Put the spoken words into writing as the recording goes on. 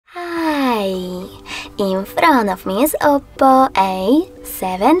In front of me is OPPO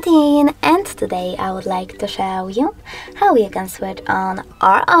A17 and today I would like to show you how you can switch on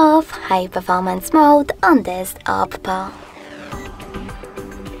or off high performance mode on this OPPO.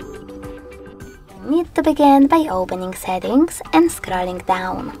 You need to begin by opening settings and scrolling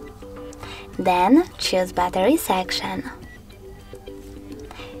down. Then choose battery section.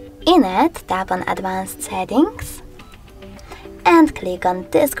 In it, tap on advanced settings and click on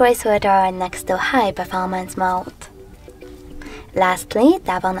this gray sweater next to high performance mode. Lastly,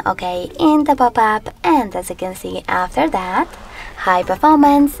 tap on OK in the pop-up, and as you can see after that, high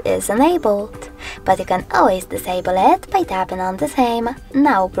performance is enabled, but you can always disable it by tapping on the same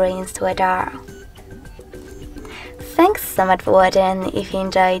now green sweater. Thanks so much for watching. If you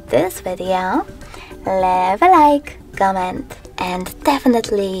enjoyed this video, leave a like, comment and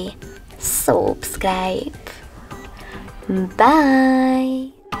definitely subscribe.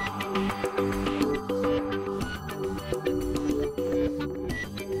 Bye!